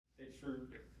for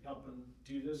helping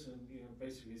do this, and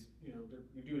basically,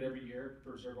 we do it every year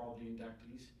to preserve all the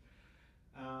inductees.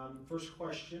 First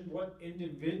question: what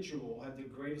individual had the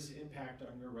greatest impact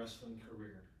on your wrestling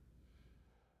career?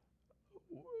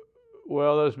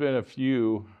 Well, there's been a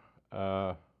few.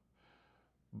 Uh,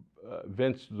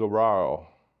 Vince Zoraro,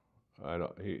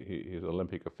 he's an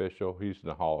Olympic official. He's in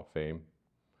the Hall of Fame.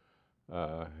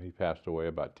 He passed away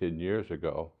about 10 years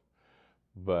ago.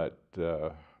 But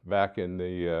back in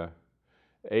the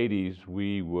 80s,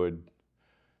 we would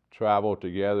travel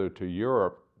together to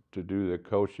Europe to do the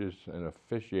coaches and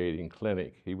officiating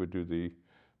clinic. He would do the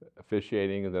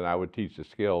officiating, and then I would teach the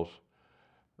skills.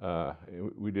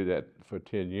 We did that for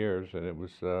 10 years, and it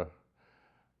was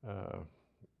uh,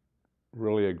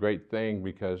 really a great thing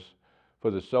because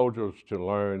for the soldiers to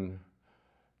learn,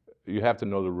 you have to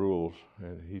know the rules,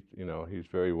 and he's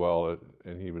very well,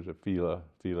 and he was a FILA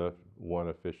 1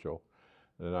 official,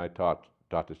 and I taught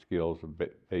the skills of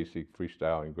basic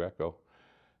freestyle and Greco,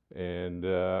 and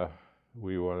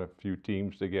we were on a few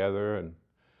teams together, and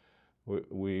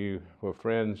we were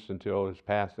friends until his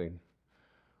passing.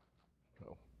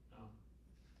 So. Oh,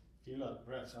 FILA,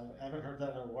 Brett. I haven't heard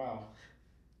that in a while.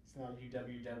 It's now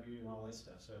UWW and all that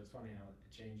stuff, so it's funny how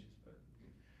it changes.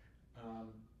 But um,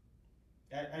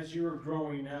 as you were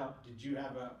growing up, did you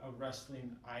have a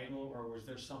wrestling idol, or was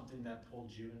there something that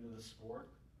pulled you into the sport?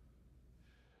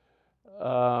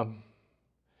 Um,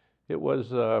 it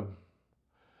was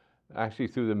actually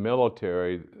through the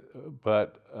military,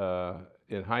 but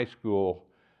in high school,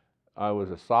 I was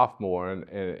a sophomore,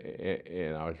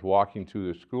 and I was walking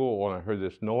through the school, and I heard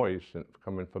this noise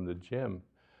coming from the gym,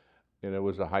 and it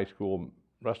was a high school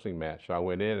wrestling match. So I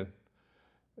went in,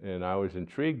 and I was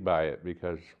intrigued by it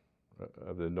because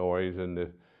of the noise and the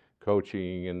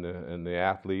coaching and the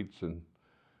athletes. And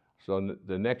so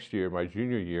the next year, my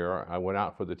junior year, I went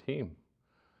out for the team.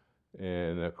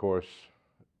 And of course,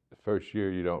 the first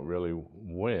year you don't really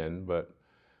win, but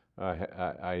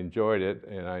I enjoyed it,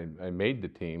 and I made the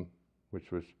team,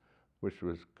 which was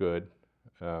good.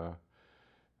 Uh,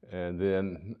 and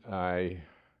then I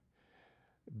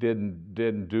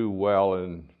didn't do well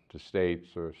in the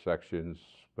states or sections,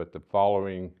 but the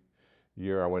following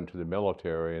year I went to the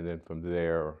military, and then from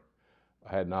there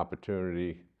I had an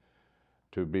opportunity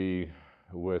to be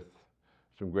with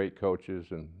some great coaches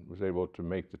and was able to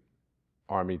make the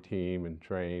Army team and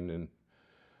train, and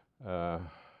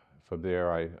from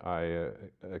there I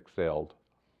excelled.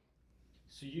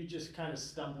 So you just kind of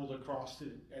stumbled across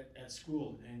it at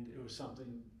school, and it was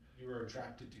something you were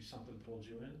attracted to, something pulled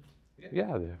you in?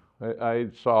 Yeah, I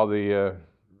saw the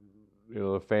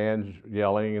the fans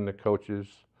yelling and the coaches,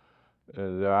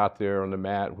 they're out there on the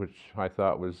mat, which I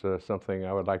thought was something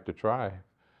I would like to try.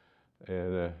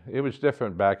 And it was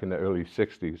different back in the early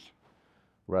 '60s.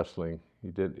 Wrestling,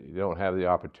 you don't have the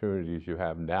opportunities you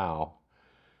have now,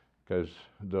 because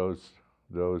those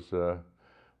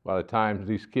by the time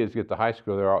these kids get to high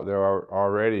school, they're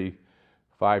already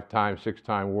 5-time,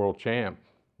 6-time world champ,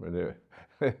 and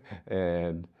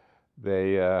and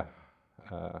they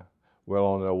well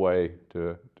on their way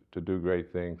to do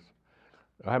great things.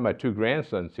 I have my two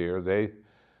grandsons here.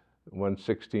 One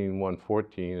 16, one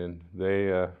 14, and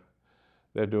they're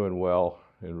doing well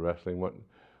in wrestling.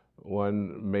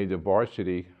 One made the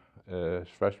varsity his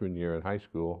freshman year in high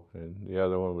school, and the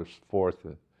other one was fourth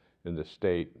in the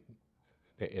state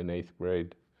in 8th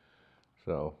grade.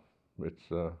 So it's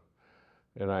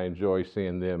and I enjoy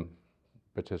seeing them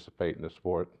participate in the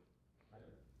sport.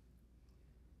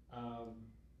 Um,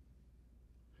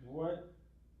 what,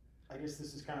 I guess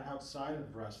this is kind of outside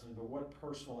of wrestling, but what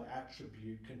personal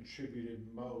attribute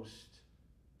contributed most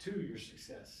to your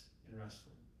success in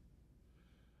wrestling?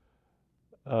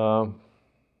 Um,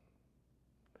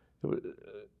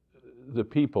 the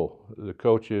people, the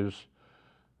coaches,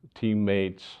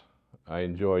 teammates, I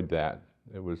enjoyed that.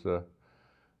 It was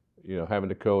having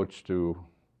a coach to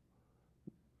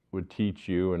would teach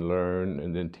you and learn,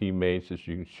 and then teammates that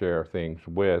you can share things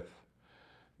with,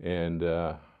 and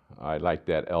I like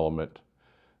that element,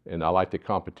 and I like the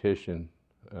competition,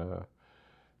 and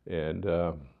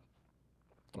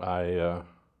I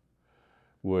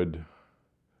would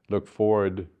look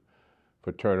forward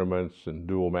for tournaments and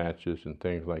dual matches and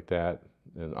things like that,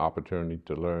 and opportunity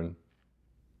to learn.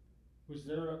 Was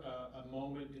there a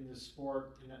moment in the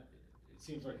sport, and it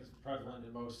seems like it's prevalent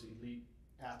in most elite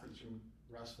athletes and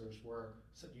wrestlers, where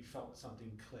you felt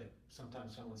something click?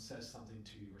 Sometimes someone says something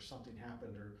to you, or something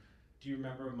happened, or do you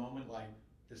remember a moment like,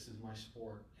 this is my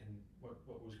sport, and what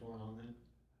was going on then?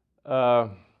 Uh,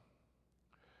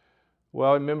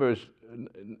 well, I remember it's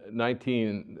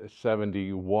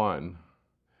 1971,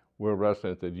 we're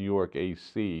wrestling at the New York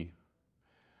AC,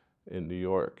 in New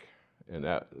York, and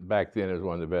that back then it was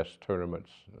one of the best tournaments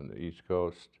on the East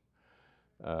Coast.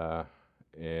 Uh,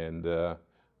 and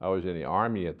I was in the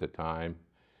Army at the time,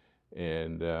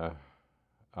 and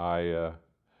I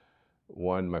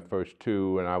won my first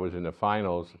two, and I was in the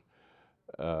finals,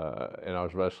 and I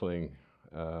was wrestling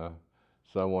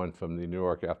someone from the New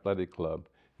York Athletic Club.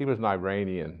 He was an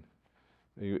Iranian.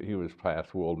 He was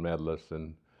past world medalist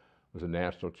and was a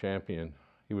national champion.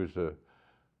 He was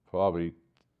probably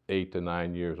 8 to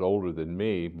 9 years older than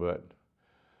me, but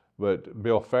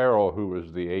Bill Farrell, who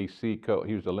was the AC coach,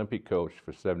 he was the Olympic coach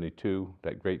for '72,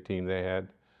 that great team they had,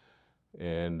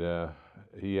 and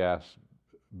he asked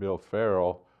Bill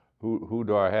Farrell, who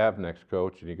do I have next,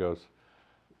 coach? And he goes,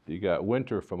 you got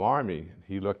Winter from Army.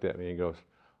 He looked at me and goes,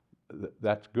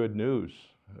 that's good news.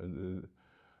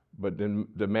 But then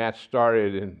the match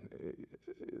started, and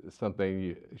something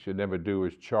you should never do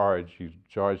is charge. He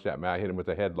charged that man. I hit him with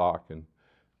a headlock and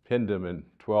pinned him in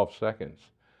 12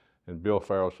 seconds. And Bill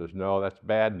Farrell says, no, that's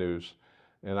bad news.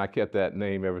 And I kept that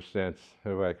name ever since.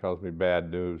 Everybody calls me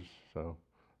Bad News. So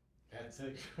that's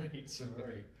a great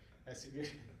story. That's a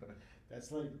good.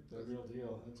 That's like the real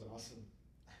deal. That's awesome.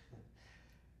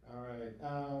 All right.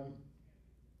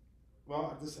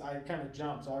 Well, I kind of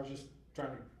jumped. So I was just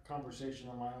trying to conversation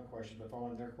on my own question, but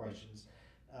following their questions.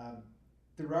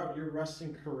 Throughout your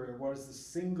wrestling career, what is the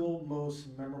single most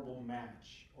memorable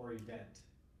match or event?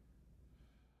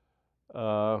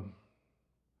 For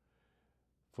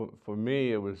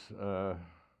me, it was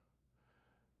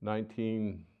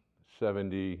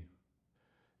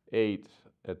 1978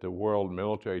 at the World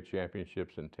Military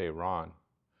Championships in Tehran,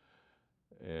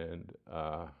 and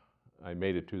I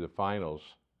made it to the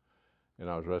finals, and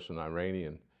I was wrestling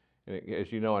Iranian. And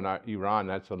as you know, in Iran,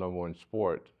 that's the #1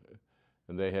 sport,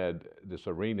 and they had this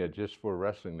arena just for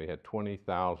wrestling. They had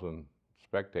 20,000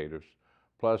 spectators,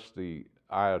 plus the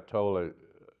Ayatollah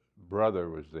brother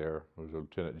was there, who was a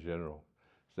lieutenant general,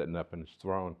 sitting up in his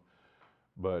throne.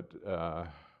 But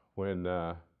when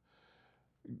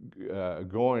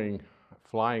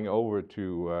flying over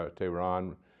to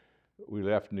Tehran, we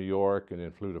left New York and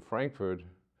then flew to Frankfurt,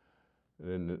 and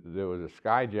then there was a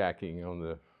skyjacking on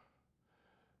the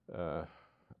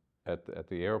at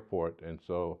the airport, and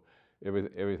so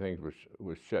everything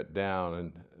was shut down,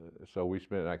 and so we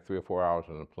spent like 3 or 4 hours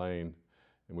on the plane,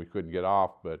 and we couldn't get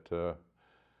off. But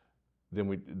then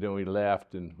we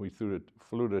left, and we flew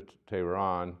to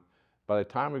Tehran. By the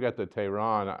time we got to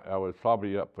Tehran, I was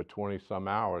probably up for 20 some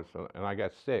hours, and I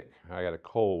got sick. I got a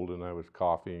cold, and I was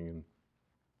coughing and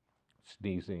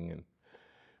sneezing, and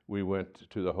we went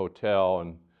to the hotel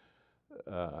and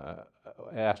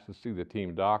asked to see the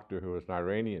team doctor, who was an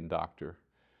Iranian doctor,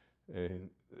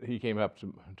 and he came up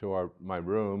to my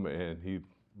room, and he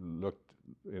looked,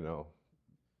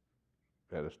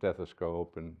 had a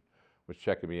stethoscope and was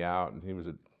checking me out, and he was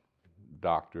a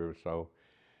doctor, so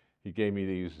he gave me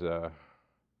these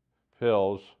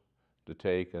pills to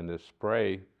take and this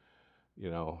spray,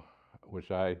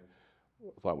 which I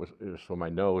thought was for my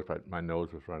nose, but my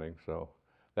nose was running. So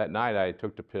that night I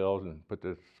took the pills and put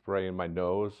the spray in my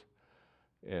nose,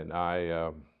 and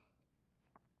I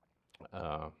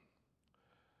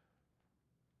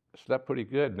slept pretty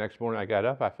good. Next morning I got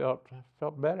up, I felt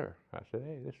better. I said,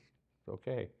 hey, this is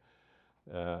okay.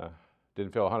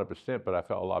 Didn't feel 100%, but I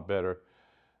felt a lot better.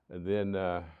 And then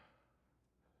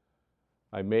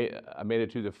I made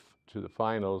it to the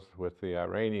finals with the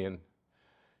Iranian,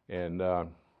 and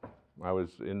I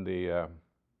was in the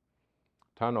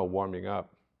tunnel warming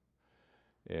up,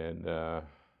 and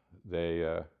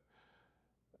they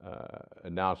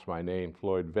announced my name,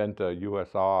 Floyd Venta,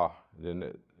 USR.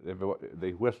 Then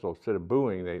they whistle. Instead of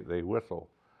booing, they whistle.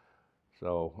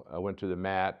 So I went to the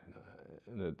mat,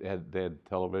 and they had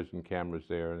television cameras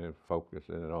there, and they were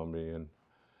focusing it on me. And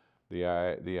the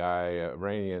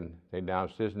Iranian, they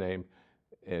announced his name,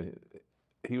 and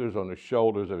he was on the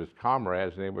shoulders of his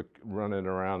comrades, and they were running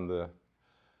around the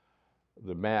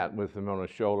mat with him on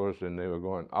his shoulders, and they were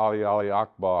going, Ali, Ali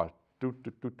Akbar, toot,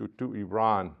 toot, toot, toot, toot,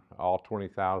 Iran, all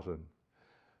 20,000,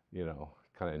 kind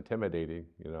of intimidating,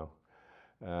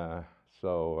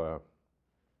 So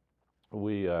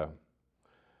we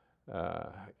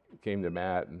came to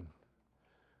mat, and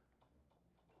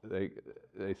they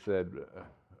said,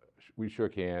 we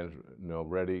shook hands,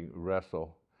 ready,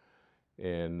 wrestle.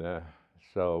 And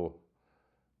so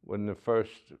when the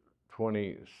first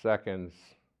 20 seconds,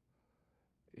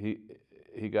 he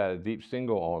got a deep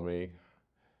single on me,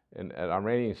 and an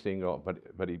Iranian single,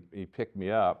 but he picked me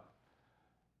up,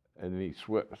 and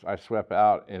I swept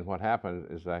out, and what happened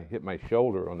is I hit my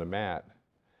shoulder on the mat,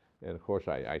 and of course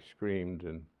I screamed,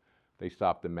 and they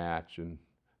stopped the match, and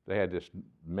they had this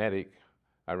medic,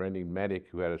 Iranian medic,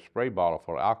 who had a spray bottle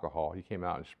full of alcohol. He came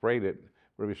out and sprayed it,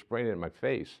 but he was spraying it in my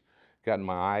face, got in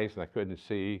my eyes, and I couldn't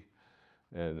see,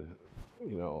 and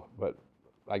but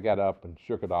I got up and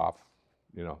shook it off,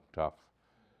 tough.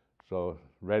 So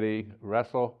ready,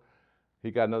 wrestle.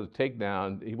 He got another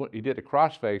takedown. He did a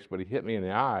crossface, but he hit me in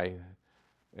the eye,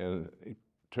 and he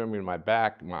turned me to my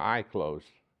back. My eye closed.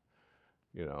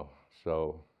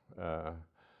 So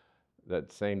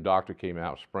that same doctor came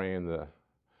out spraying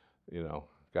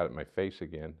got it in my face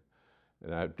again.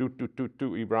 And I doot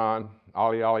Iran,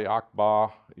 Ali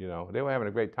Akbar. They were having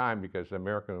a great time because the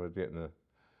American was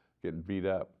getting beat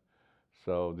up.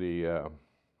 So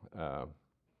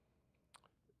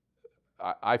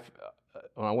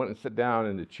when I went and sat down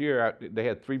in the chair, they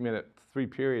had 3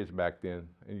 periods back then,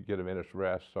 and you get a minute's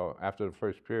rest. So after the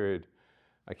first period,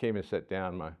 I came and sat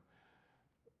down.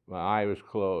 My eye was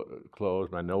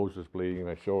closed, my nose was bleeding,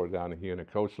 my shoulder down to here, and the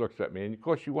coach looks at me. And of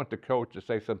course, you want the coach to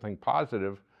say something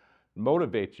positive,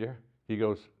 motivate you. He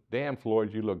goes, "Damn,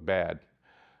 Floyd, you look bad."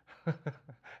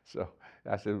 So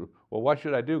I said, "Well, what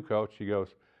should I do, coach?" He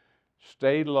goes,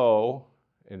 "Stay low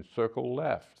and circle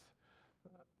left."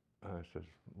 I said,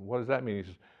 "What does that mean?" He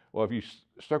says, "Well, if you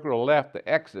circle to the left, the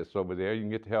exit's over there. You can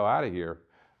get the hell out of here."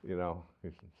 He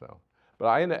said, so, but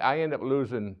I ended up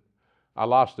losing. I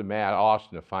lost the match. I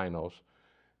lost in the finals,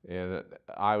 and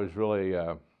I was really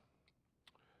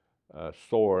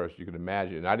sore, as you can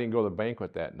imagine. I didn't go to the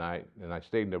banquet that night, and I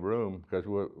stayed in the room because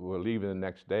we're leaving the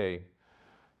next day.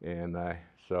 And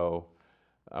so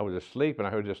I was asleep, and I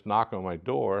heard this knock on my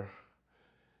door,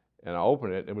 and I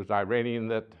opened it. It was the Iranian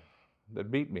that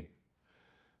beat me.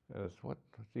 And I said,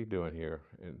 what's he doing here?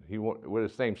 And he with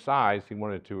the same size, he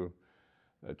wanted to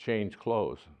change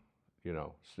clothes,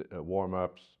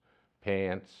 warm-ups,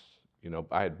 pants.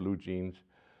 I had blue jeans,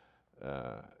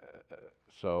 but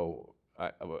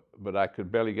I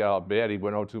could barely get out of bed. He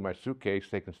went over to my suitcase,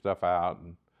 taking stuff out,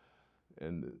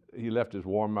 and he left his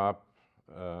warm-up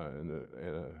and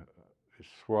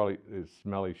his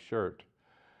smelly shirt.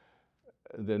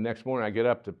 The next morning, I get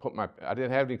up to I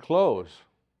didn't have any clothes,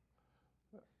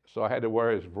 so I had to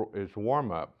wear his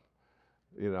warm-up,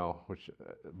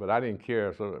 but I didn't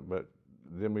care. But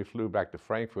then we flew back to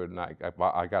Frankfurt, and I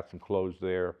got some clothes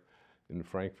there in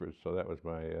Frankfurt. So that was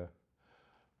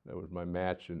my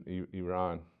match in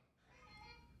Iran.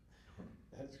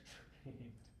 That's great.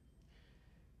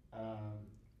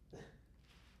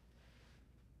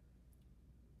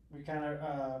 We kind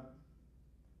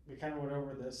of went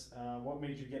over this. What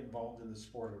made you get involved in the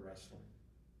sport of wrestling?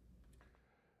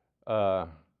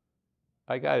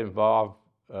 I got involved.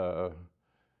 I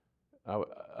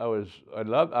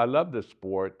loved the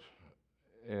sport,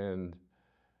 and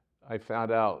I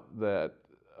found out that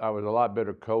I was a lot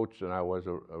better coach than I was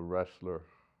a wrestler.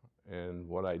 And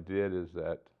what I did is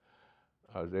that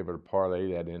I was able to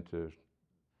parlay that into,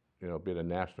 being a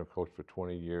national coach for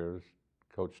 20 years,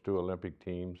 coached 2 Olympic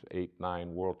teams, 8,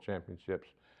 9 world championships.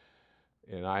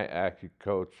 And I actually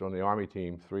coached on the Army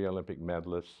team 3 Olympic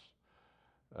medalists.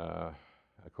 I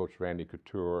coached Randy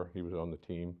Couture. He was on the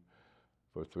team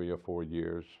for 3 or 4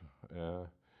 years.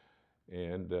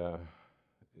 And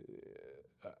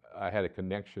I had a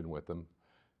connection with them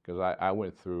because I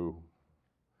went through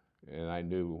and I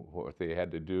knew what they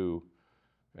had to do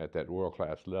at that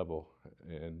world-class level.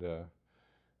 And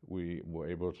we were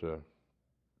able to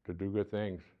do good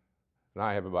things. And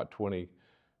I have about 20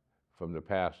 from the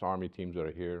past Army teams that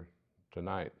are here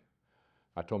tonight.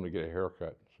 I told them to get a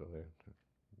haircut, so they.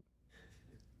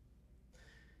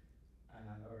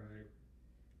 All right.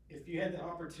 If you had the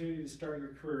opportunity to start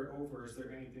your career over, is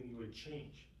there anything you would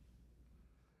change?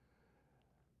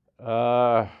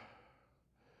 No,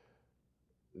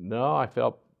 I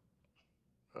felt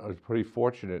I was pretty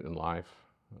fortunate in life.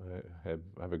 I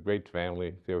have a great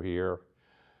family. They're here.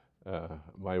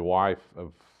 My wife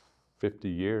of 50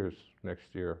 years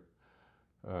next year.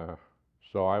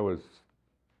 So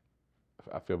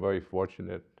I feel very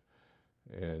fortunate,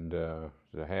 and to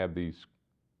have these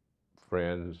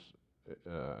friends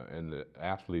and the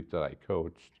athletes that I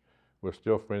coached, we're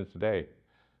still friends today,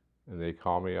 and they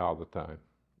call me all the time,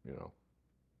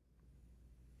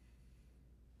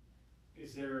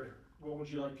 What would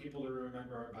you like people to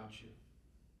remember about you?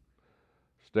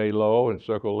 Stay low and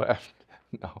circle left.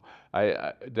 No,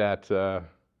 I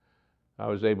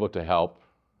was able to help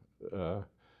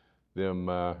them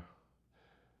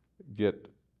get.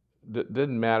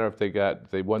 Didn't matter if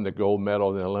they won the gold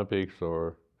medal in the Olympics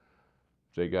or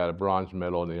if they got a bronze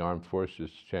medal in the Armed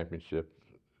Forces Championship.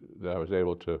 That I was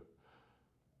able to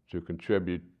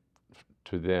contribute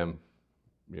to them,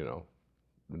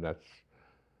 and that's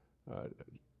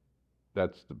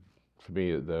that's for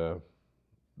me the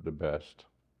best.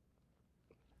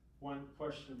 One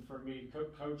question for me,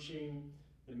 coaching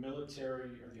the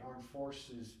military or the armed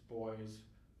forces boys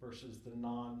versus the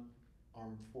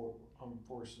armed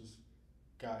forces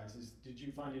guys, did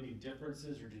you find any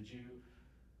differences, or did you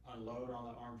unload on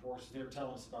the armed forces? They were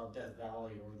telling us about Death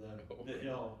Valley or the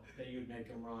hill that you'd make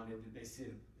them run, and it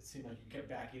seemed like you kept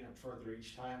backing up further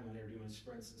each time when they were doing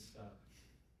sprints and stuff.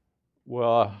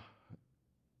 Well,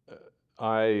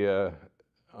 I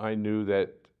knew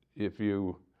that if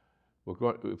you were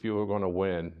going to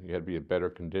win, you had to be in better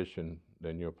condition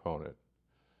than your opponent.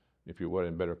 If you weren't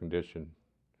in better condition,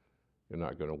 you're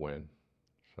not going to win.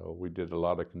 So we did a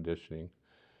lot of conditioning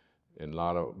and a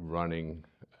lot of running,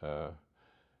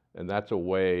 and that's a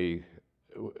way.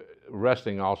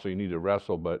 Wrestling also, you need to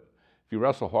wrestle, but if you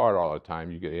wrestle hard all the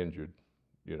time, you get injured,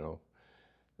 you know.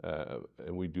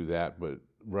 And we do that, but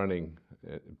running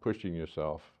and pushing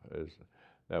yourself is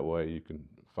that way you can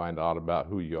find out about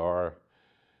who you are.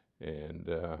 And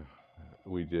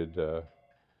we did that,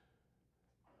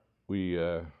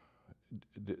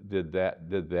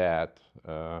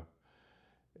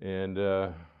 and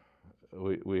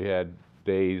we had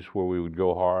days where we would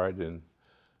go hard and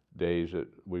days that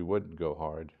we wouldn't go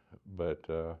hard. But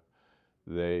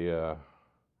I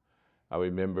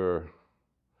remember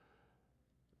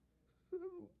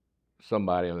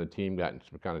somebody on the team got in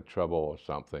some kind of trouble or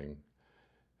something,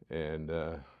 and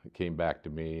it came back to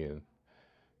me, and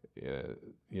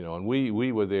you know, and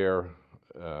we were there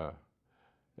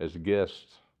as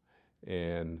guests,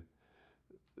 and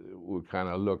we kind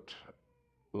of looked,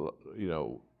 you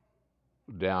know,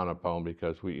 down upon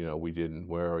because we didn't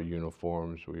wear our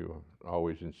uniforms. We were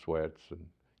always in sweats and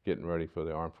getting ready for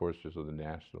the Armed Forces or the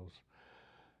Nationals.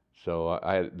 So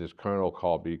I had this colonel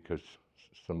called me because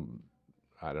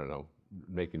I don't know,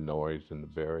 making noise in the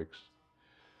barracks,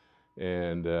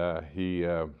 and he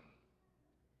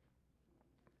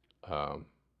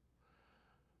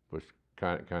was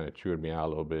kind of chewing me out a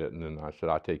little bit, and then I said,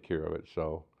 I'll take care of it.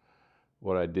 So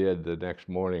what I did the next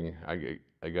morning, I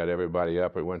got everybody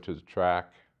up. I went to the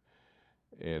track,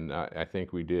 and I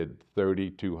think we did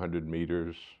 30 200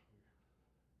 meters,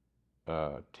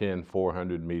 10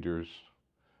 400 meters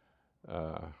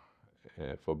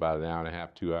for about an hour and a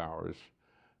half, 2 hours.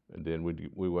 And then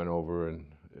we went over and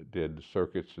did the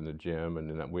circuits in the gym, and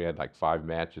then we had like 5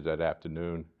 matches that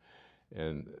afternoon.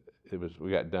 And we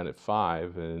got done at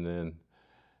 5, and then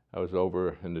I was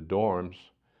over in the dorms,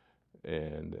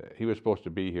 and he was supposed to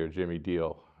be here, Jimmy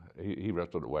Deal. He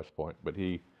wrestled at West Point, but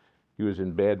he was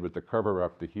in bed with the cover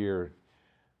up to here,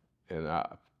 and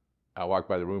I walked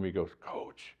by the room. He goes,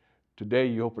 "Coach, today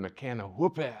you open a can of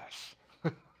whoop ass."